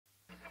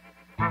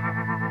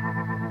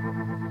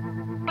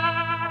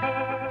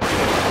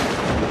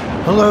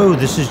Hello,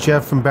 this is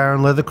Jeff from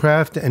Baron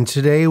Leathercraft, and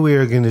today we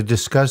are going to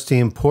discuss the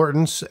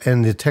importance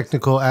and the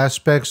technical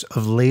aspects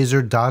of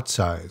laser dot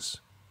size.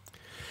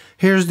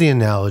 Here's the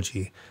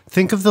analogy.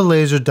 Think of the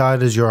laser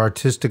dot as your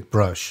artistic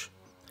brush.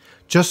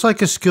 Just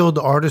like a skilled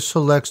artist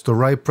selects the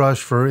right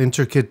brush for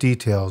intricate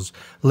details,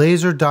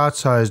 laser dot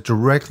size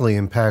directly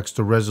impacts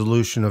the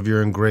resolution of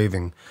your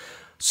engraving.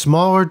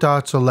 Smaller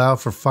dots allow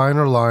for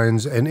finer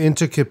lines and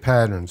intricate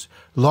patterns.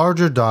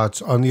 Larger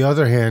dots, on the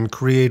other hand,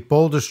 create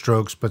bolder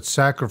strokes but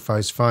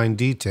sacrifice fine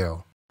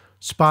detail.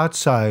 Spot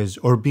size,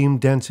 or beam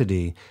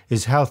density,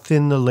 is how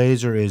thin the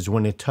laser is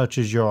when it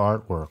touches your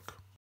artwork.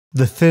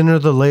 The thinner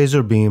the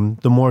laser beam,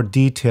 the more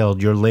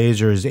detailed your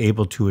laser is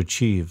able to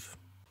achieve.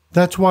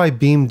 That's why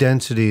beam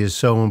density is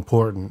so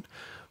important.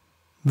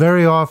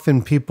 Very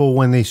often people,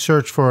 when they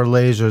search for a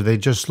laser, they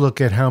just look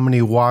at how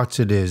many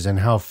watts it is and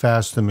how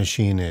fast the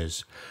machine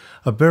is.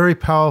 A very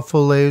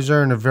powerful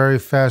laser and a very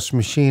fast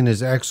machine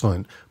is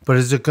excellent, but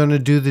is it going to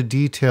do the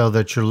detail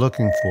that you're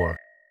looking for?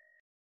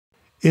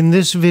 In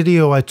this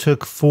video, I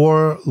took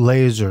 4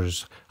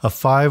 lasers, a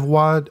 5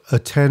 watt, a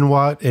 10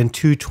 watt, and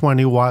 2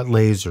 20 watt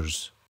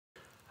lasers.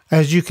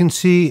 As you can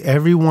see,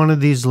 every one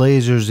of these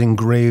lasers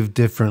engraved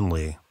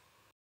differently.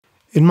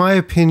 In my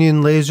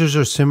opinion, lasers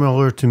are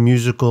similar to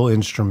musical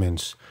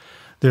instruments.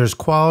 There's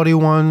quality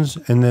ones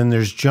and then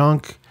there's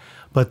junk,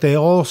 but they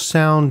all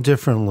sound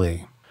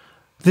differently.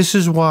 This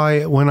is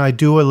why when I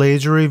do a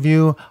laser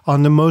review,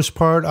 on the most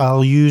part,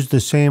 I'll use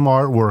the same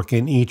artwork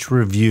in each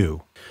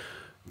review.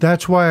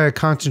 That's why I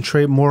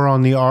concentrate more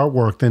on the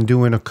artwork than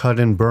doing a cut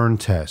and burn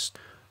test.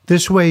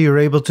 This way you're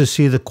able to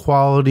see the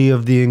quality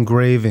of the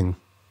engraving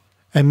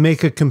and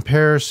make a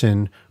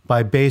comparison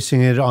by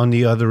basing it on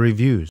the other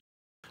reviews.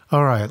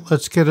 Alright,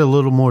 let's get a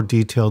little more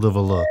detailed of a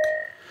look.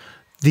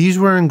 These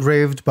were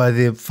engraved by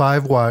the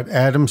 5 watt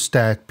Atom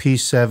Stack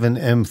P7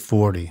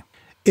 M40.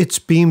 Its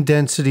beam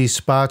density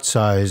spot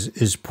size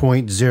is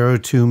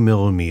 0.02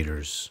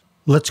 millimeters.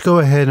 Let's go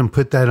ahead and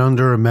put that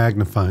under a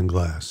magnifying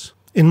glass.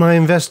 In my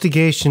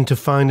investigation to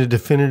find a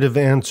definitive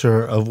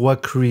answer of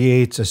what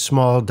creates a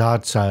small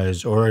dot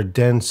size or a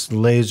dense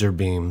laser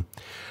beam,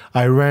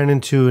 I ran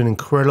into an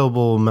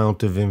incredible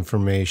amount of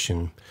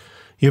information.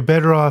 You're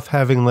better off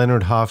having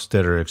Leonard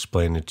Hofstadter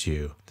explain it to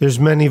you. There's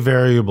many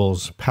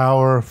variables: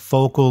 power,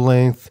 focal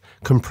length,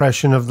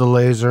 compression of the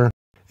laser.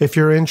 If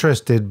you're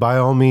interested, by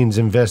all means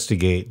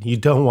investigate. You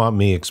don't want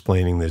me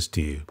explaining this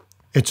to you.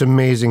 It's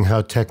amazing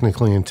how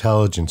technically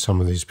intelligent some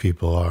of these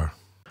people are.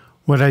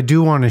 What I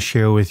do want to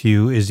share with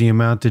you is the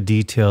amount of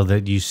detail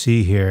that you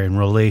see here in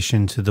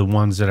relation to the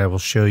ones that I will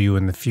show you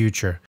in the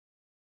future.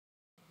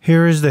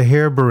 Here is the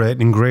hair barrette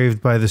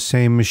engraved by the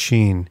same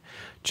machine.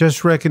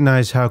 Just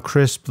recognize how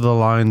crisp the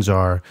lines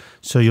are,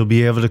 so you'll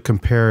be able to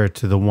compare it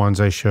to the ones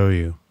I show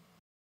you.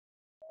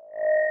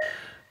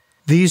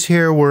 These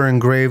here were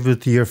engraved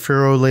with the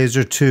Afero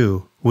Laser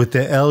 2 with the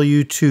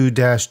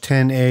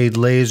LU2-10A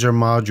laser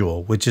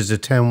module, which is a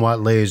 10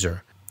 watt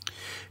laser.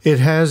 It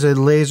has a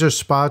laser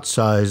spot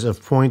size of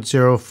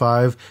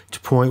 0.05 to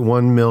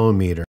 0.1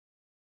 millimeter.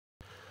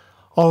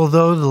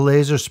 Although the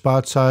laser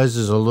spot size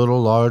is a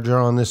little larger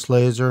on this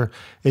laser,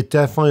 it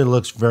definitely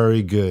looks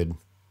very good.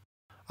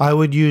 I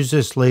would use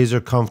this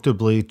laser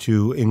comfortably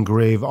to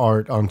engrave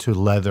art onto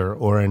leather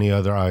or any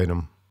other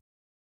item.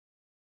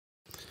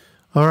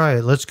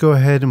 Alright, let's go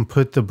ahead and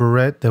put the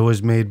barrette that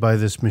was made by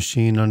this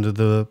machine under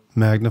the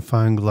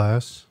magnifying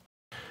glass.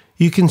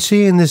 You can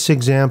see in this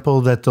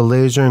example that the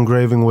laser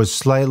engraving was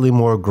slightly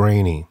more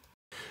grainy.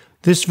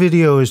 This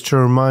video is to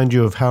remind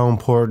you of how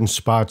important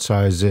spot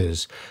size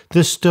is.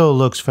 This still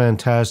looks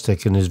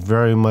fantastic and is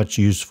very much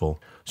useful.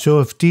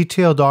 So if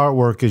detailed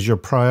artwork is your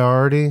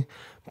priority,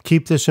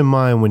 keep this in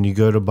mind when you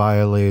go to buy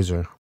a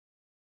laser.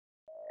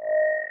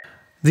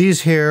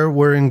 These here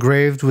were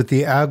engraved with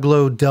the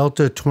Aglo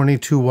Delta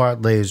 22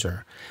 watt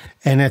laser,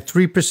 and at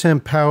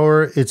 3%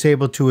 power it's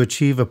able to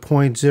achieve a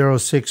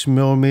 0.06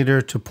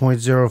 millimeter to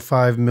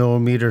 0.05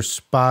 millimeter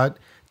spot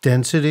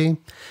density,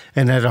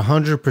 and at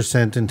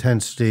 100%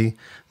 intensity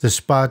the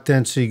spot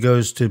density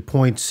goes to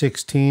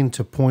 0.16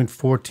 to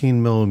 0.14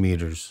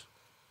 millimeters.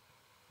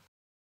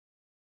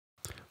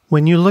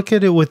 When you look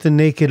at it with the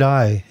naked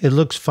eye, it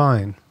looks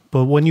fine.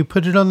 But when you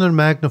put it under a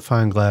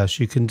magnifying glass,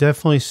 you can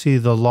definitely see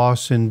the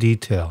loss in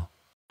detail.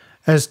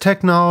 As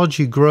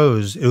technology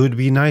grows, it would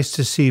be nice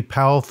to see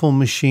powerful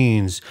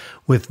machines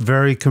with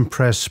very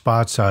compressed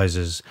spot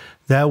sizes.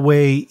 That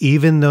way,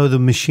 even though the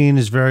machine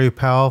is very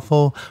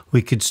powerful,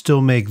 we could still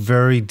make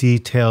very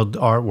detailed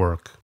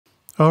artwork.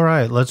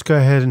 Alright, let's go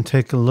ahead and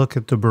take a look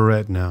at the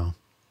barrette now.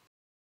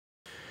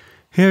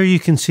 Here you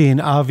can see an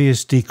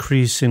obvious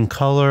decrease in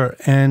color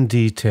and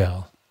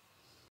detail.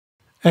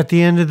 At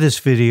the end of this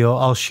video,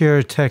 I'll share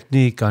a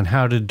technique on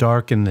how to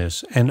darken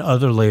this and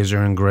other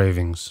laser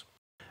engravings.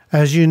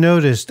 As you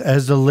noticed,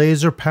 as the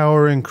laser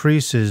power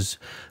increases,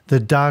 the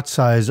dot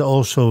size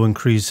also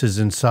increases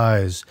in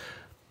size.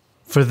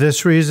 For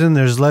this reason,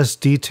 there's less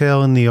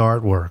detail in the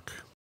artwork.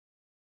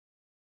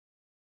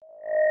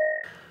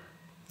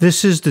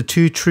 This is the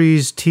Two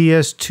Trees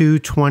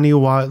TS2 20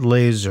 watt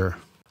laser.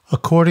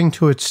 According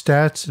to its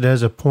stats, it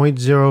has a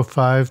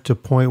 0.05 to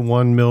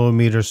 0.1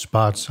 millimeter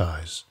spot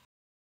size.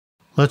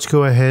 Let's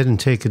go ahead and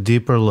take a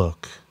deeper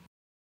look.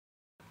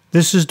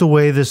 This is the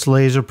way this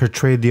laser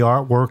portrayed the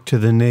artwork to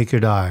the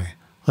naked eye.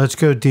 Let's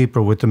go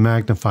deeper with the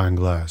magnifying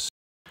glass.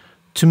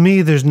 To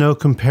me, there's no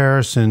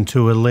comparison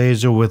to a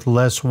laser with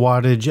less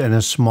wattage and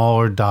a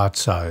smaller dot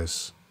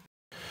size.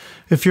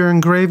 If you're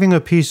engraving a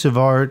piece of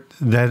art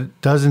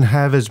that doesn't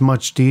have as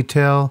much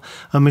detail,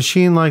 a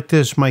machine like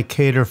this might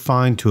cater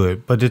fine to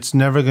it, but it's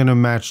never going to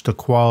match the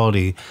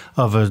quality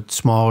of a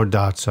smaller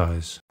dot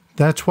size.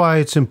 That's why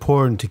it's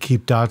important to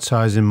keep dot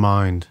size in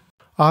mind.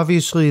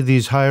 Obviously,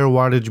 these higher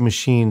wattage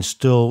machines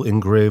still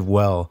engrave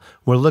well.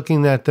 We're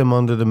looking at them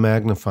under the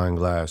magnifying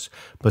glass,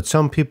 but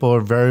some people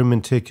are very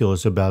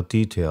meticulous about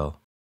detail.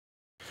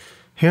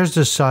 Here's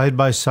the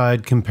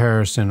side-by-side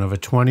comparison of a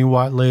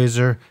 20-watt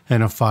laser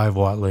and a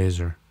 5-watt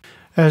laser.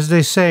 As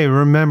they say,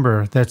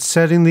 remember that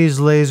setting these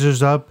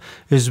lasers up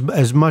is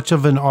as much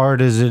of an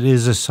art as it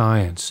is a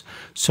science.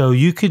 So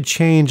you could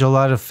change a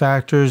lot of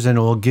factors and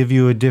it will give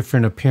you a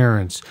different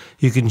appearance.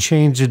 You can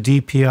change the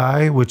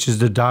DPI, which is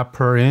the dot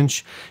per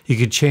inch. You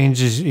could change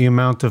the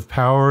amount of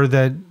power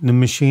that the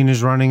machine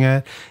is running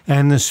at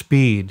and the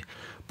speed.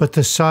 But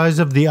the size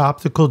of the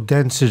optical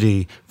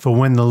density for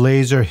when the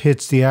laser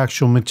hits the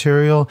actual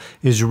material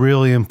is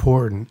really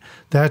important.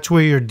 That's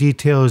where your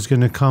detail is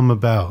going to come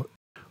about.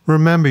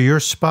 Remember,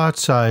 your spot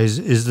size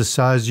is the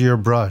size of your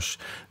brush.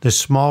 The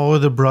smaller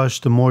the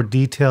brush, the more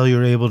detail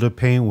you're able to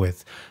paint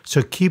with.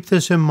 So keep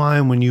this in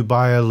mind when you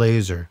buy a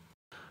laser.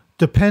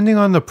 Depending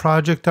on the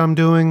project I'm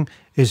doing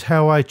is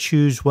how I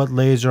choose what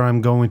laser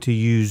I'm going to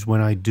use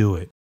when I do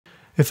it.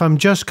 If I'm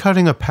just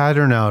cutting a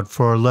pattern out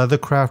for a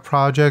leathercraft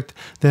project,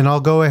 then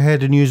I'll go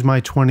ahead and use my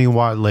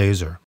 20-watt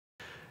laser.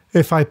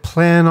 If I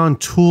plan on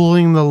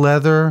tooling the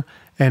leather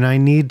and I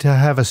need to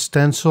have a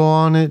stencil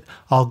on it,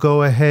 I'll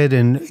go ahead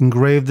and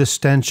engrave the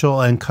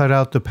stencil and cut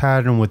out the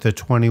pattern with a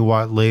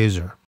 20-watt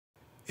laser.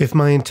 If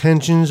my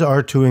intentions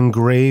are to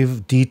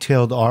engrave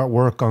detailed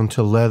artwork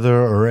onto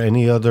leather or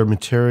any other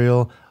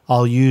material,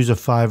 I'll use a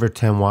 5 or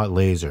 10-watt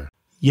laser.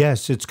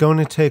 Yes, it's going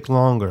to take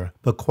longer,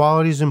 but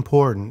quality is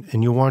important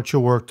and you want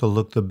your work to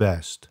look the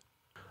best.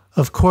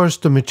 Of course,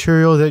 the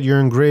material that you're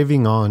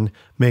engraving on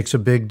makes a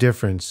big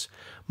difference.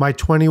 My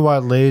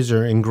 20-watt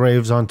laser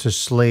engraves onto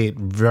slate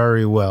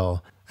very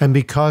well, and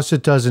because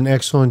it does an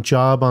excellent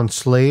job on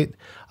slate,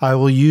 I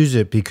will use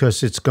it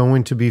because it's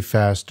going to be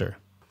faster.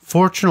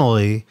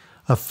 Fortunately,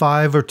 a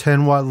 5 or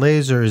 10-watt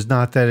laser is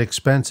not that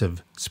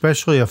expensive,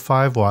 especially a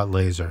 5-watt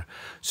laser.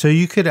 So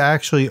you could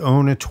actually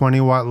own a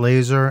 20-watt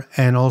laser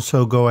and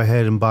also go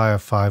ahead and buy a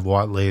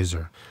 5-watt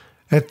laser.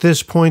 At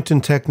this point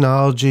in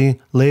technology,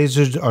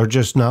 lasers are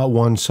just not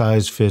one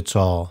size fits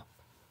all.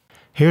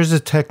 Here's a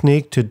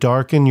technique to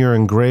darken your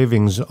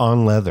engravings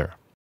on leather.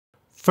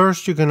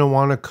 First, you're going to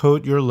want to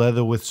coat your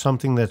leather with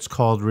something that's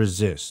called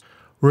resist.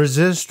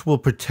 Resist will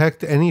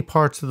protect any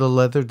parts of the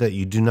leather that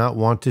you do not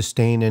want to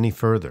stain any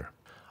further.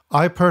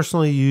 I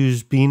personally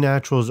use B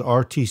Natural's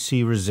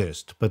RTC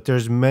Resist, but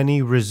there's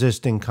many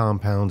resisting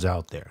compounds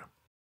out there.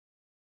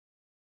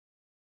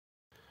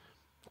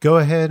 Go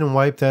ahead and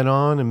wipe that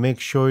on and make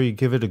sure you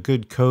give it a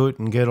good coat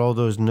and get all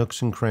those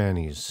nooks and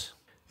crannies.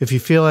 If you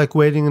feel like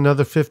waiting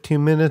another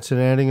 15 minutes and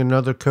adding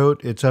another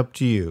coat, it's up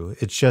to you.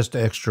 It's just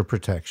extra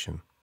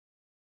protection.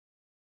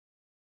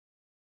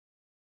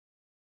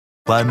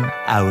 1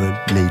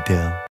 hour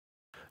later.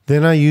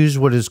 Then I use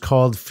what is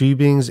called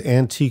Phoebing's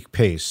Antique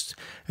Paste,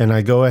 and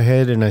I go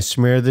ahead and I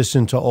smear this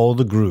into all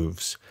the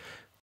grooves.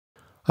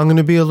 I'm going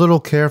to be a little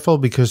careful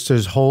because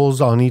there's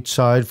holes on each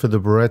side for the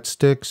barrette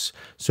sticks,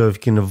 so if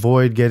you can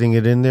avoid getting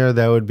it in there,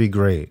 that would be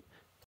great.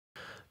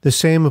 The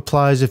same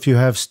applies if you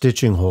have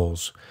stitching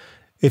holes.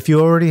 If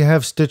you already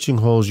have stitching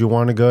holes, you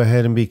want to go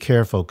ahead and be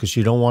careful because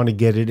you don't want to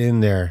get it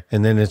in there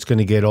and then it's going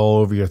to get all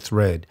over your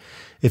thread.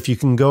 If you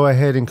can go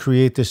ahead and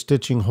create the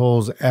stitching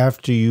holes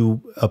after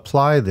you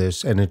apply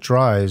this and it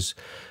dries,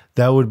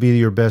 that would be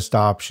your best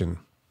option.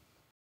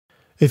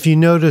 If you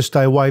noticed,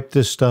 I wiped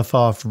this stuff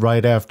off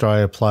right after I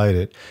applied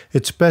it.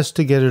 It's best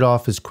to get it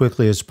off as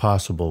quickly as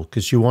possible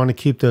because you want to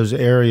keep those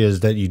areas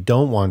that you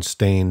don't want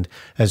stained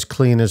as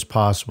clean as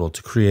possible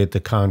to create the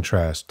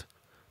contrast.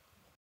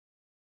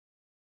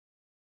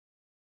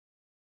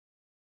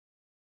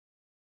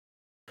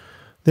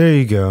 There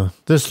you go.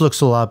 This looks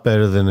a lot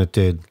better than it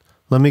did.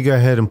 Let me go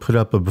ahead and put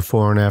up a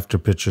before and after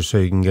picture so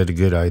you can get a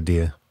good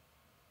idea.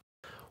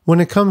 When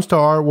it comes to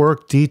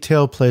artwork,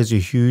 detail plays a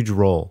huge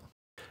role.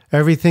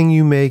 Everything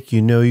you make,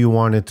 you know you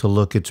want it to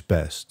look its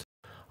best.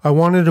 I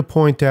wanted to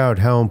point out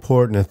how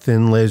important a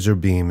thin laser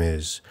beam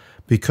is,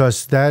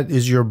 because that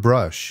is your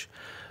brush.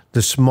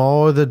 The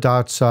smaller the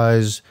dot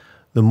size,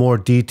 the more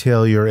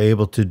detail you're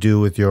able to do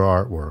with your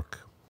artwork.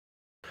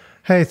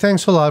 Hey,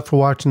 thanks a lot for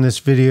watching this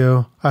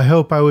video. I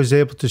hope I was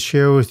able to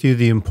share with you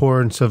the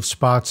importance of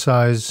spot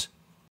size.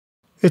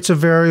 It's a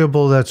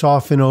variable that's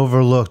often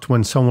overlooked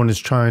when someone is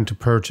trying to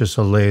purchase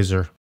a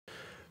laser.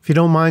 If you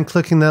don't mind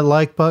clicking that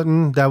like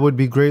button, that would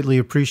be greatly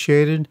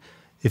appreciated.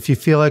 If you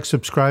feel like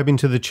subscribing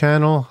to the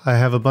channel, I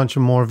have a bunch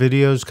of more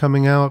videos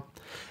coming out.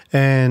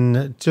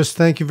 And just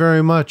thank you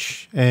very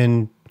much.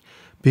 And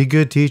be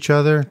good to each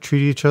other,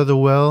 treat each other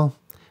well,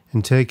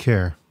 and take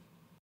care.